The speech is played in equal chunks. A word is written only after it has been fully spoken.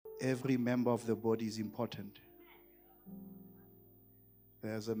every member of the body is important.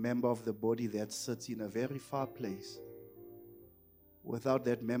 There's a member of the body that sits in a very far place. Without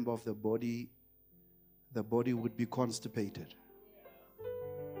that member of the body would be constipated.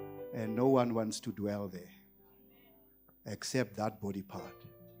 And no one wants to dwell there except that body part.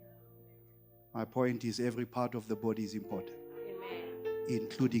 My point is, every part of the body is important,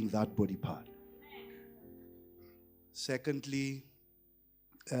 including that body part. Secondly,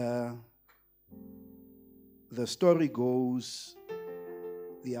 the story goes,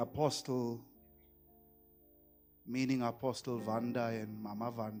 the apostle, meaning Apostle Vanda and Mama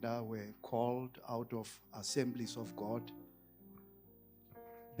Vanda, were called out of Assemblies of God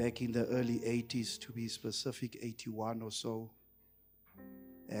back in the early 80s, to be specific, 81 or so.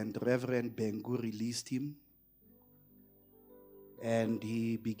 And Reverend Bengu released him, and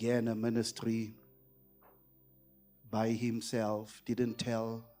he began a ministry by himself, didn't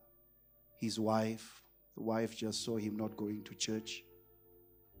tell his wife. The wife just saw him not going to church.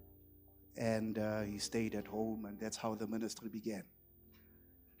 And he stayed at home, and that's how the ministry began.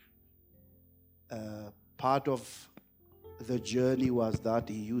 Part of the journey was that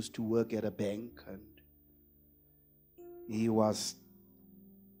he used to work at a bank, and he was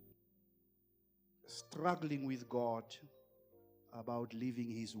struggling with God about leaving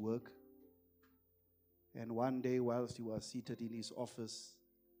his work. And one day, whilst he was seated in his office,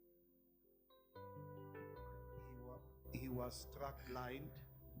 he was struck blind,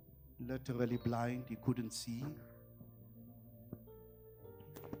 literally blind. He couldn't see.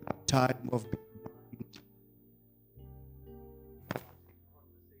 Time of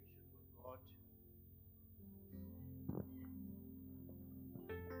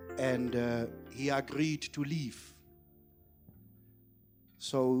and he agreed to leave.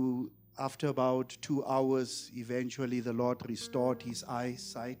 So after about 2 hours, eventually the Lord restored his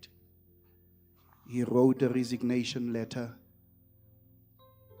eyesight. He wrote a resignation letter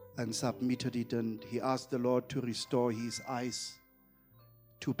and submitted it, and he asked the Lord to restore his eyes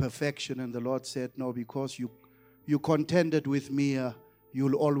to perfection. And the Lord said, no, because you contended with me,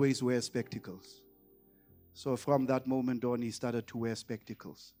 you'll always wear spectacles. So from that moment on, he started to wear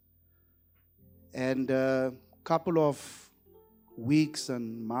spectacles. And a couple of weeks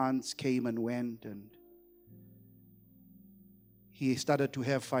and months came and went, and he started to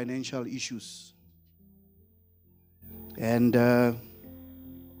have financial issues. And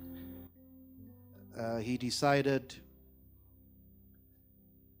he decided,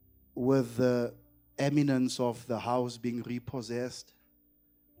 with the imminence of the house being repossessed,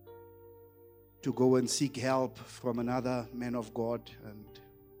 to go and seek help from another man of God, and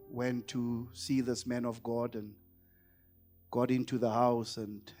went to see this man of God and got into the house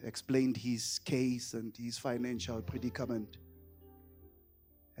and explained his case and his financial predicament.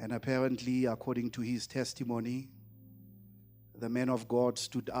 And apparently, according to his testimony, the man of God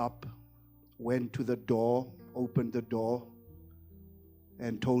stood up, went to the door, opened the door,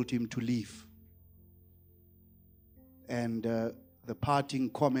 and told him to leave. And the parting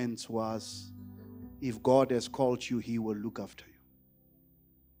comments was, if God has called you, he will look after you.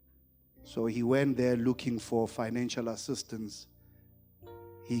 So he went there looking for financial assistance.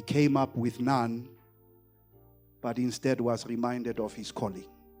 He came up with none, but instead was reminded of his calling.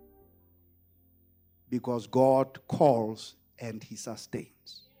 Because God calls and he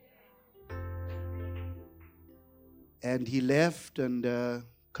sustains. And he left, and a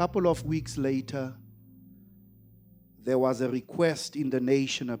couple of weeks later, there was a request in the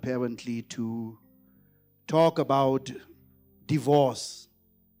nation apparently to talk about divorce.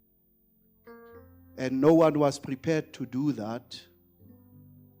 And no one was prepared to do that.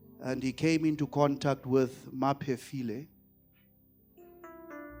 And he came into contact with Mapefile,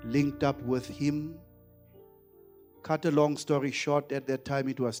 linked up with him. Cut a long story short, at that time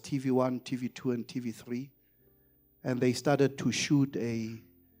it was TV1, TV2, and TV3. And they started to shoot a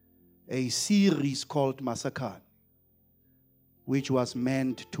series called Masakhane, which was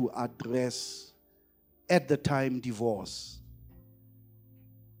meant to address, at the time, divorce.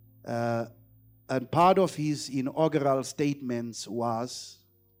 And part of his inaugural statements was,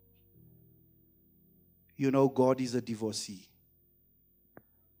 God is a divorcee.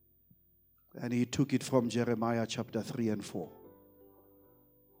 And he took it from Jeremiah chapter 3 and 4,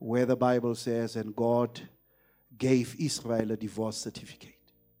 where the Bible says, and God gave Israel a divorce certificate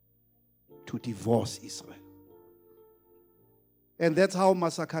to divorce Israel. And that's how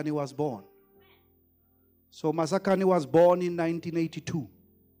Masakhane was born. So Masakhane was born in 1982.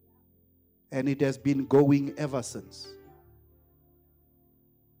 And it has been going ever since.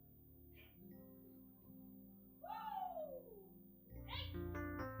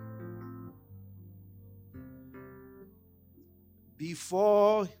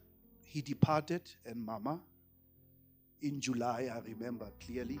 before he departed, and Mama, in July, I remember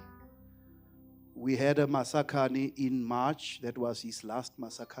clearly, we had a Masakhane in March. That was his last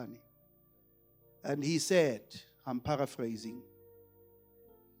Masakhane. And he said, I'm paraphrasing,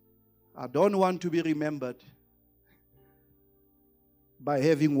 I don't want to be remembered by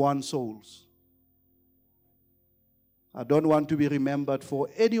having won souls. I don't want to be remembered for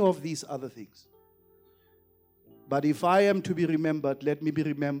any of these other things. But if I am to be remembered, let me be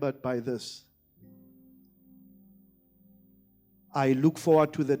remembered by this. I look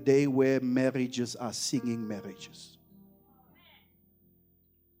forward to the day where marriages are singing marriages.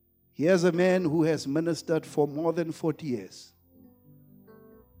 Here's a man who has ministered for more than 40 years.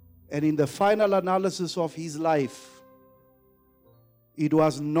 And in the final analysis of his life, it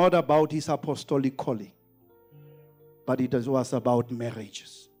was not about his apostolic calling, but it was about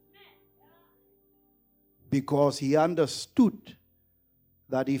marriages. Because he understood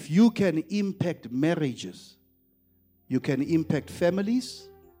that if you can impact marriages, you can impact families,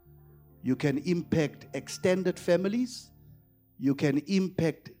 you can impact extended families, you can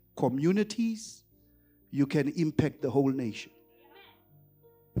impact communities, you can impact the whole nation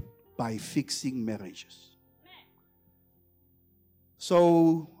by fixing marriages.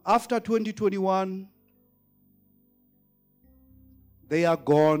 So after 2021, they are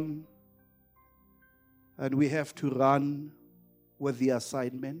gone, and we have to run with the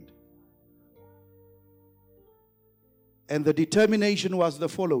assignment. And the determination was the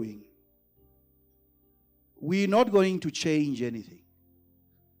following. We're not going to change anything.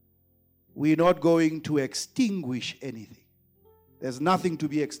 We're not going to extinguish anything. There's nothing to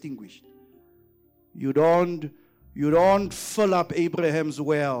be extinguished. You don't fill up Abraham's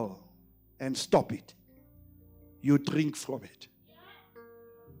well and stop it. You drink from it.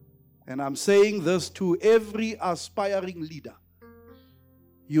 And I'm saying this to every aspiring leader.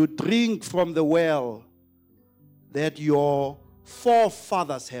 You drink from the well that your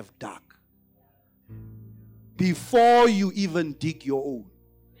forefathers have dug before you even dig your own.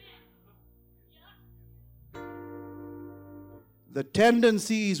 The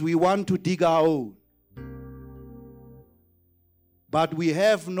tendency is we want to dig our own, but we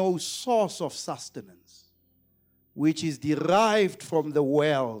have no source of sustenance which is derived from the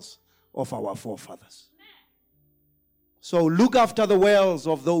wells of our forefathers. So look after the wells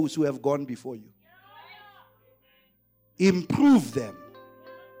of those who have gone before you. Improve them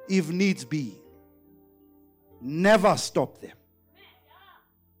if needs be. Never stop them.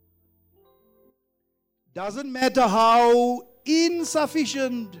 Doesn't matter how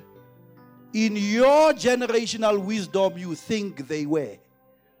insufficient in your generational wisdom you think they were.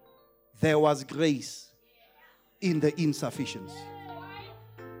 There was grace in the insufficiency.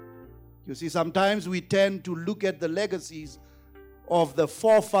 You see, sometimes we tend to look at the legacies of the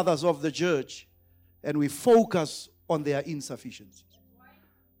forefathers of the church and we focus on their insufficiencies.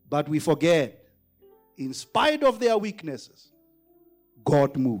 But we forget, in spite of their weaknesses,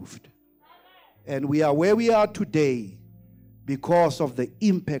 God moved. And we are where we are today because of the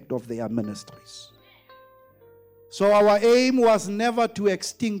impact of their ministries. So our aim was never to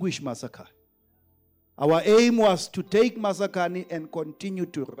extinguish Masakhane. Our aim was to take Masakhane and continue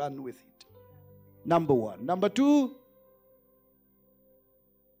to run with it. Number one. Number two,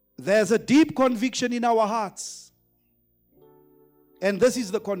 there's a deep conviction in our hearts. And this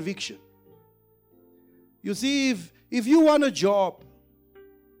is the conviction. You see, if you want a job,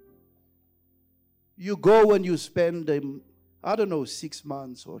 you go and you spend, 6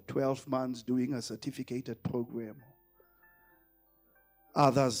 months or 12 months doing a certificated program.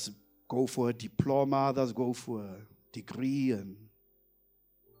 Others go for a diploma, others go for a degree.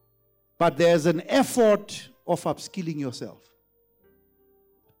 But there's an effort of upskilling yourself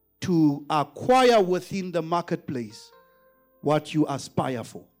to acquire within the marketplace what you aspire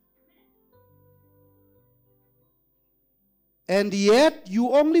for. And yet, you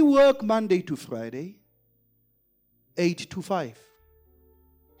only work Monday to Friday, 8 to 5.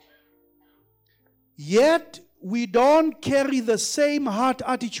 Yet, we don't carry the same heart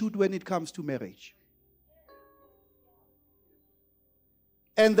attitude when it comes to marriage.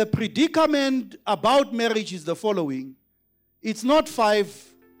 And the predicament about marriage is the following. It's not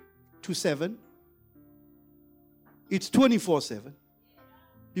 5 to 7. It's 24/7.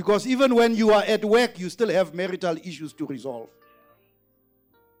 Because even when you are at work, you still have marital issues to resolve.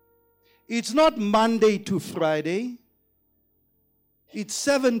 It's not Monday to Friday. It's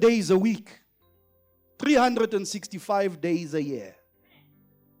 7 days a week. 365 days a year.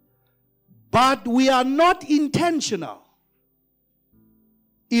 But we are not intentional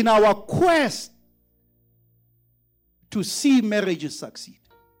in our quest to see marriages succeed.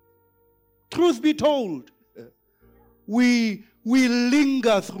 Truth be told, we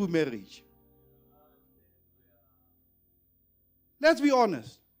linger through marriage. Let's be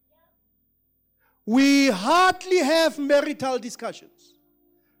honest. We hardly have marital discussions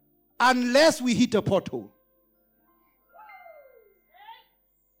unless we hit a pothole.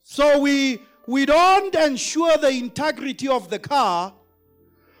 So we don't ensure the integrity of the car.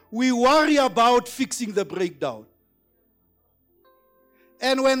 We worry about fixing the breakdown.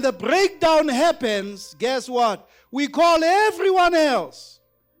 And when the breakdown happens, guess what? We call everyone else.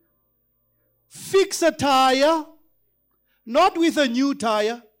 Fix a tire, not with a new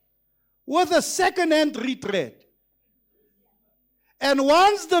tire, with a second-hand retread. And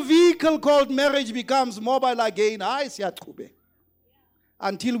once the vehicle called marriage becomes mobile again,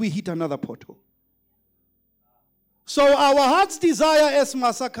 until we hit another pothole. So our heart's desire as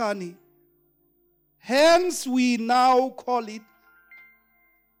Masakhane, hence we now call it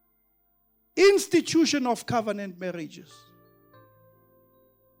Institution of Covenant Marriages.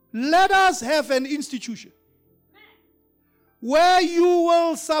 Let us have an institution where you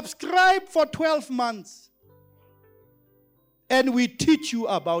will subscribe for 12 months and we teach you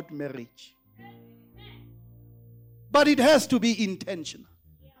about marriage. But it has to be intentional.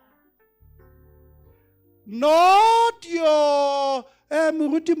 Not your,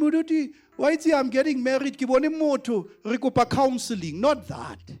 Muruti, why is I'm getting married? Counseling. Not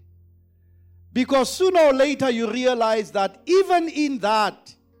that. Because sooner or later you realize that even in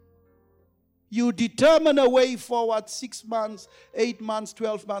that, you determine a way forward, 6 months, 8 months,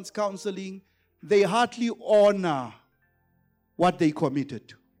 12 months counseling, they hardly honor what they committed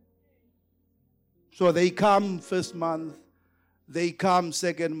to. So they come first month, they come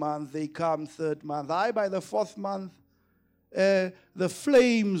second month, they come third month. By the fourth month, the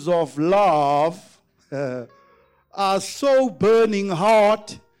flames of love are so burning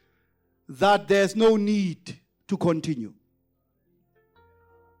hot that there's no need to continue.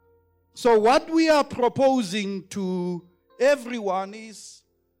 So what we are proposing to everyone is,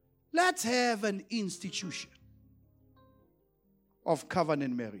 let's have an institution of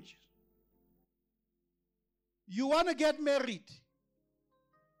covenant marriages. You want to get married?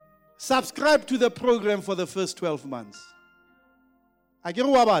 Subscribe to the program for the first 12 months.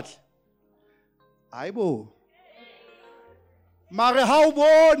 Akere wa batla? Aibo. Mare ha o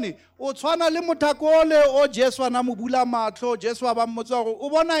bone o tshwana le mothakole o Jesu na mo bula matlo Jesu ba mmotsa gore o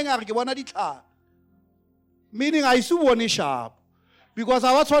bona eng a re ke bona ditlhare. Meaning I su bone sharp because a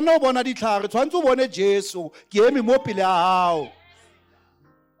ba tshwana o bona ditlhare tshwantse o bone Jesu ke eme mo pele a hao.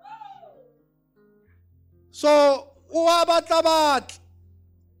 So o a batla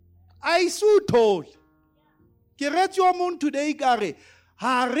I su told ke retse o mong today kare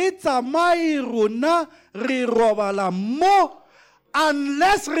ha re tsamaye rona re robala mo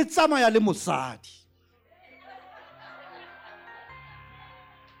unless re tsamaya le mosadi.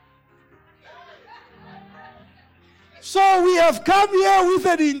 So we have come here with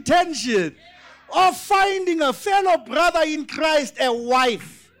an intention of finding a fellow brother in Christ, a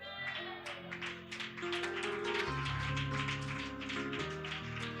wife.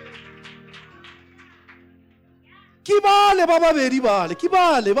 Kibale baba beri bale,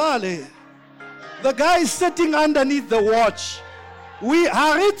 kibale bale. The guy is sitting underneath the watch. We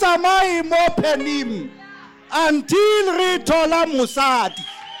haritsa mai mo penim until re thola musadi.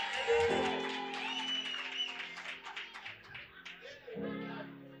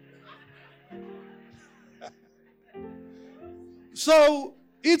 So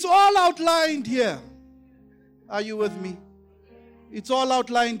it's all outlined here. Are you with me? It's all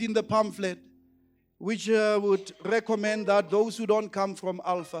outlined in the pamphlet, which would recommend that those who don't come from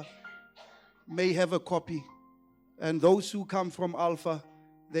Alpha may have a copy. And those who come from Alpha,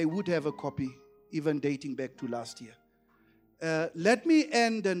 they would have a copy, even dating back to last year. Let me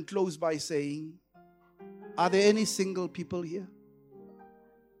end and close by saying, are there any single people here?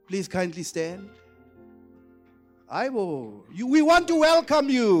 Please kindly stand. We want to welcome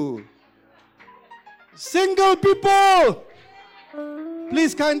you. Single people,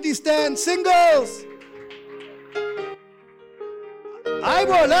 please kindly stand. Singles.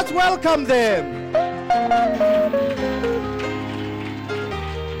 Let's welcome them.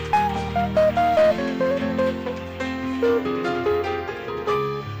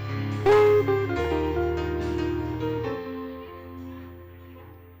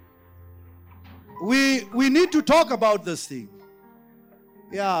 We need to talk about this thing.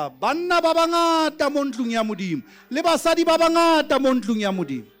 Yeah, banna ba bangata mo ntlong ya Modimo, le basadi ba bangata mo ntlong ya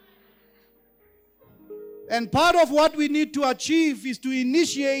Modimo. And part of what we need to achieve is to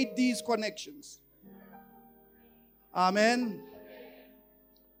initiate these connections. Amen.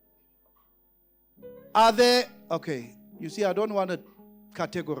 Are there, okay, you see, I don't want to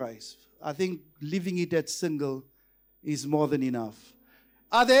categorize. I think leaving it at single is more than enough.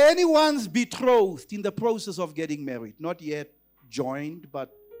 Are there any ones betrothed in the process of getting married? Not yet joined,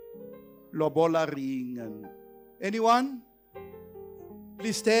 but lobola ring and anyone?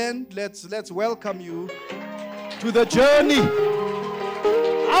 Please stand. Let's welcome you to the journey.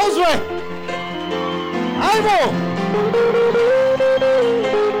 Ausway. Ivo.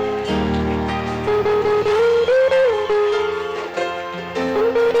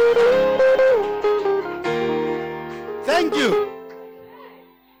 Thank you.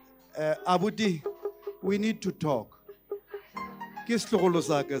 Abuti, we need to talk.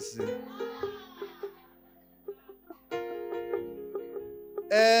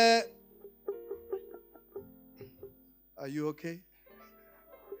 Are you okay?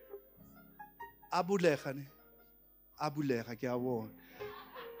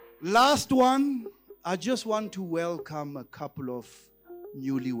 Last one, I just want to welcome a couple of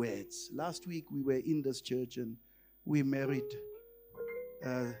newlyweds. Last week we were in this church and we married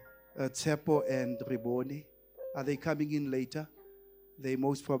Tsepo and Riboni. Are they coming in later? They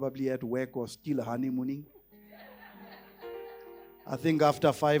most probably at work or still honeymooning. I think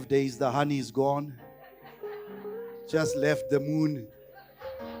after 5 days the honey is gone. Just left the moon.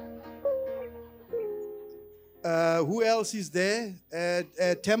 Who else is there?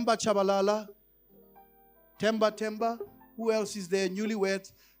 Temba Chabalala. Temba. Who else is there?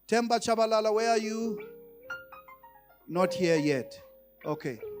 Newlyweds. Temba Chabalala, where are you? Not here yet.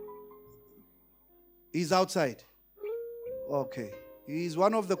 Okay. He's outside. Okay. He's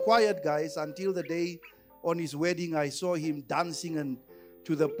one of the quiet guys until the day on his wedding I saw him dancing, and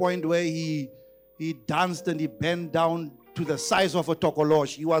to the point where he danced and he bent down to the size of a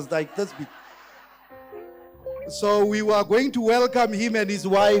tokolosh. He was like this big. So we were going to welcome him and his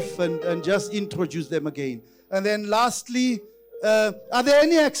wife and just introduce them again. And then lastly, are there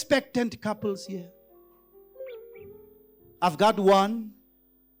any expectant couples here? I've got one.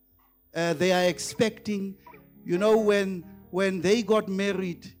 They are expecting, you know, when they got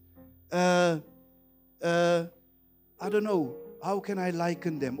married, I don't know, how can I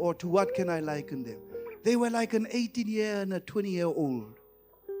liken them, or to what can I liken them? They were like an 18-year and a 20-year-old.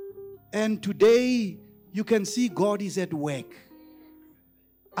 And today, you can see God is at work.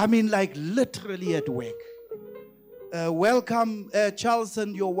 I mean, like literally at work. Welcome, Charles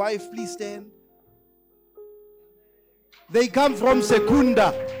and your wife, please stand. They come from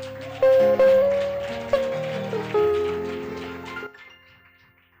Secunda.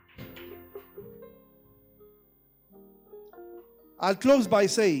 I'll close by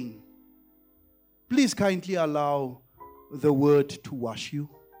saying, please kindly allow the word to wash you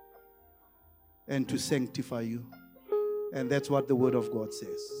and to sanctify you. And that's what the word of God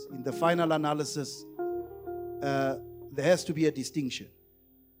says. In the final analysis, there has to be a distinction.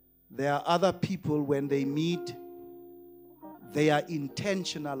 There are other people, when they meet, they are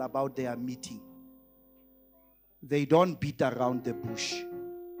intentional about their meeting. They don't beat around the bush.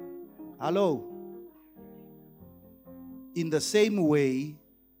 Hello? In the same way,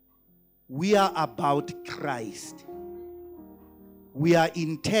 we are about Christ. We are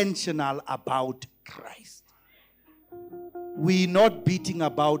intentional about Christ. We're not beating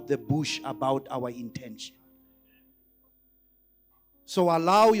about the bush about our intention. So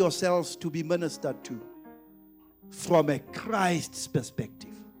allow yourselves to be ministered to from a Christ's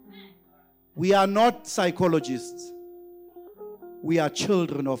perspective. We are not psychologists. We are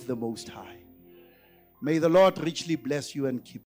children of the Most High. May the Lord richly bless you and keep